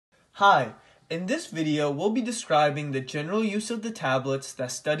Hi, in this video we'll be describing the general use of the tablets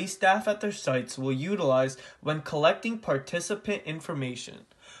that study staff at their sites will utilize when collecting participant information.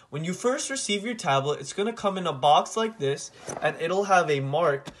 When you first receive your tablet, it's going to come in a box like this and it'll have a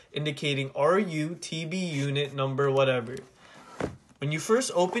mark indicating RU, TB unit number, whatever. When you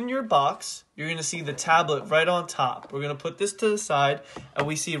first open your box, you're going to see the tablet right on top. We're going to put this to the side and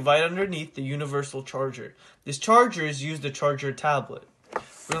we see right underneath the universal charger. This charger is used to charge your tablet.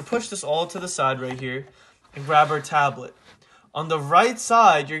 We're going to push this all to the side right here and grab our tablet. On the right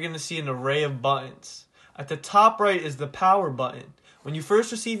side, you're going to see an array of buttons. At the top right is the power button. When you first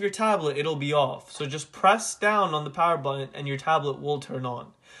receive your tablet, it'll be off. So just press down on the power button and your tablet will turn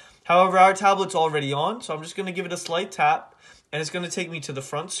on. However, our tablet's already on, so I'm just going to give it a slight tap and it's going to take me to the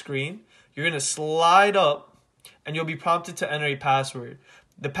front screen. You're going to slide up and you'll be prompted to enter a password.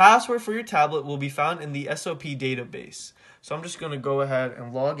 The password for your tablet will be found in the SOP database. So I'm just going to go ahead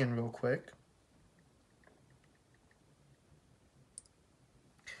and log in real quick.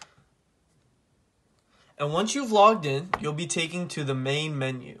 And once you've logged in, you'll be taken to the main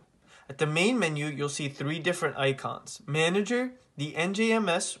menu. At the main menu, you'll see three different icons: Manager, the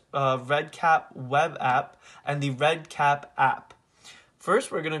NJMS RedCap web app, and the RedCap app.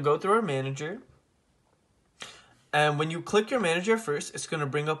 First, we're going to go through our manager. And when you click your manager first, it's going to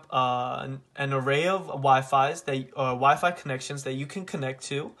bring up an array of Wi-Fi connections that you can connect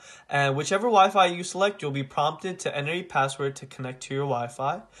to. And whichever Wi-Fi you select, you'll be prompted to enter a password to connect to your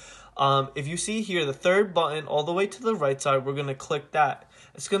Wi-Fi. If you see here, the third button all the way to the right side, we're going to click that.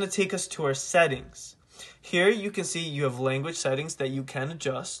 It's going to take us to our settings. Here you can see you have language settings that you can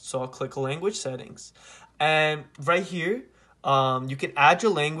adjust. So I'll click language settings. And right here, you can add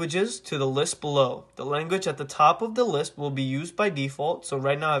your languages to the list below. The language at the top of the list will be used by default. So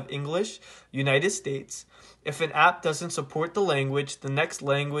right now I have English, United States. If an app doesn't support the language, the next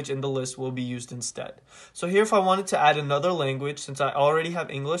language in the list will be used instead. So here, if I wanted to add another language, since I already have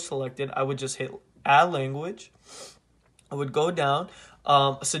English selected, I would just hit add language. I would go down,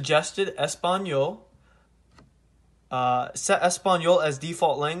 suggested Espanol. Set Espanol as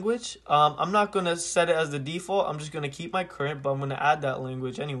default language. I'm not going to set it as the default. I'm just going to keep my current, but I'm going to add that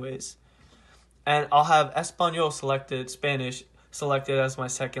language anyways. And I'll have Espanol selected, Spanish selected as my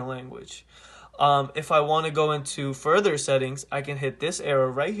second language. If I want to go into further settings, I can hit this arrow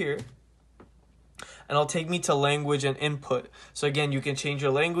right here. And it'll take me to language and input. So again, you can change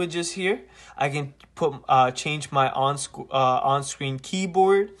your languages here. I can change my on-screen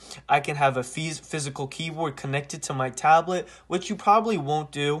keyboard. I can have a physical keyboard connected to my tablet, which you probably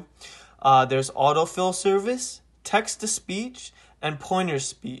won't do. There's autofill service, text-to-speech, and pointer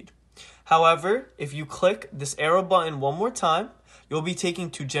speed. However, if you click this arrow button one more time, you'll be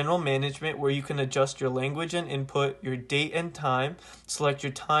taken to general management where you can adjust your language and input, your date and time, select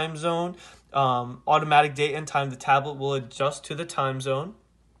your time zone, automatic date and time. The tablet will adjust to the time zone.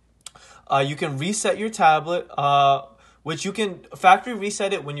 You can reset your tablet, which you can factory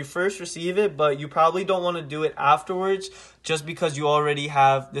reset it when you first receive it, but you probably don't want to do it afterwards just because you already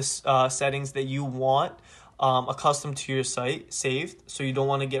have this settings that you want accustomed to your site saved, so you don't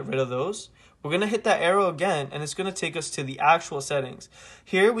want to get rid of those. We're going to hit that arrow again, and it's going to take us to the actual settings.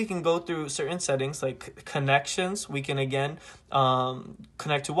 Here, we can go through certain settings like connections. We can, again,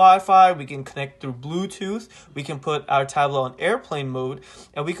 connect to Wi-Fi. We can connect through Bluetooth. We can put our tablet on airplane mode,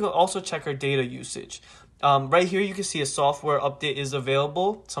 and we can also check our data usage. Right here, you can see a software update is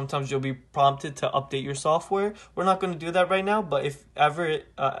available. Sometimes you'll be prompted to update your software. We're not going to do that right now, but if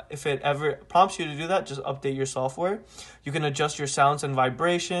it ever prompts you to do that, just update your software. You can adjust your sounds and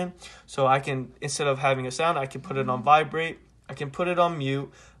vibration. So I can, instead of having a sound, I can put it on vibrate. I can put it on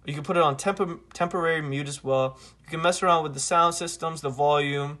mute. You can put it on temporary mute as well. You can mess around with the sound systems, the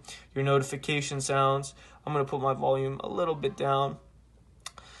volume, your notification sounds. I'm going to put my volume a little bit down.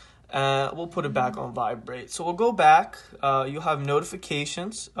 We'll put it back on vibrate. So we'll go back. You'll have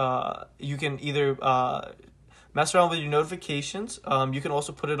notifications. You can either mess around with your notifications. You can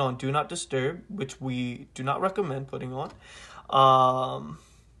also put it on do not disturb, which we do not recommend putting on.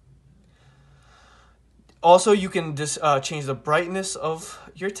 Also, you can just change the brightness of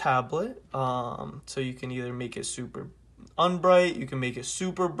your tablet. So you can either make it super unbright. You can make it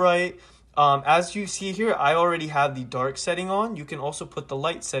super bright. As you see here, I already have the dark setting on. You can also put the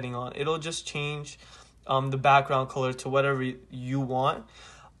light setting on. It'll just change the background color to whatever you want.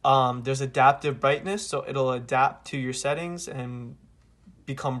 There's adaptive brightness, so it'll adapt to your settings and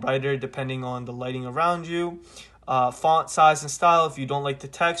become brighter depending on the lighting around you. Font size and style, if you don't like the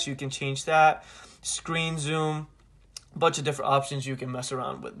text, you can change that. Screen zoom, a bunch of different options you can mess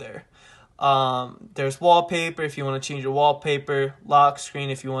around with there. There's wallpaper if you want to change your wallpaper, lock screen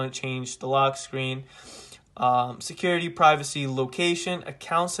if you want to change the lock screen, security, privacy, location,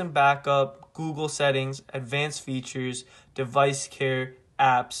 accounts and backup, Google settings, advanced features, device care,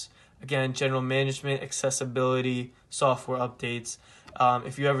 apps, again, general management, accessibility, software updates.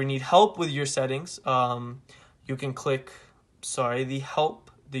 If you ever need help with your settings, you can click, the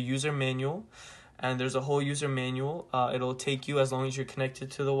help, the user manual, and there's a whole user manual. It'll take you, as long as you're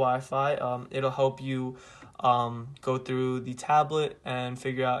connected to the Wi-Fi, it'll help you go through the tablet and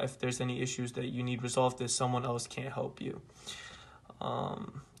figure out if there's any issues that you need resolved that someone else can't help you.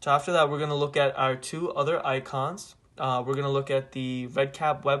 So after that, we're going to look at our two other icons. We're going to look at the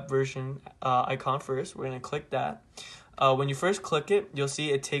RedCap web version icon first. We're going to click that. When you first click it, you'll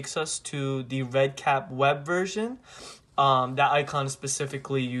see it takes us to the RedCap web version. That icon is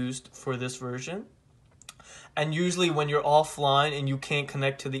specifically used for this version. And usually when you're offline and you can't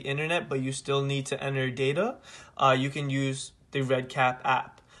connect to the internet, but you still need to enter data, you can use the RedCap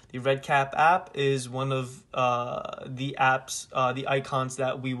app. The RedCap app is one of the apps, the icons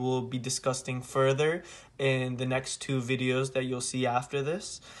that we will be discussing further in the next two videos that you'll see after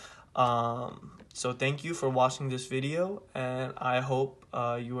this. So thank you for watching this video, and I hope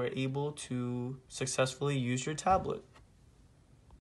you are able to successfully use your tablet.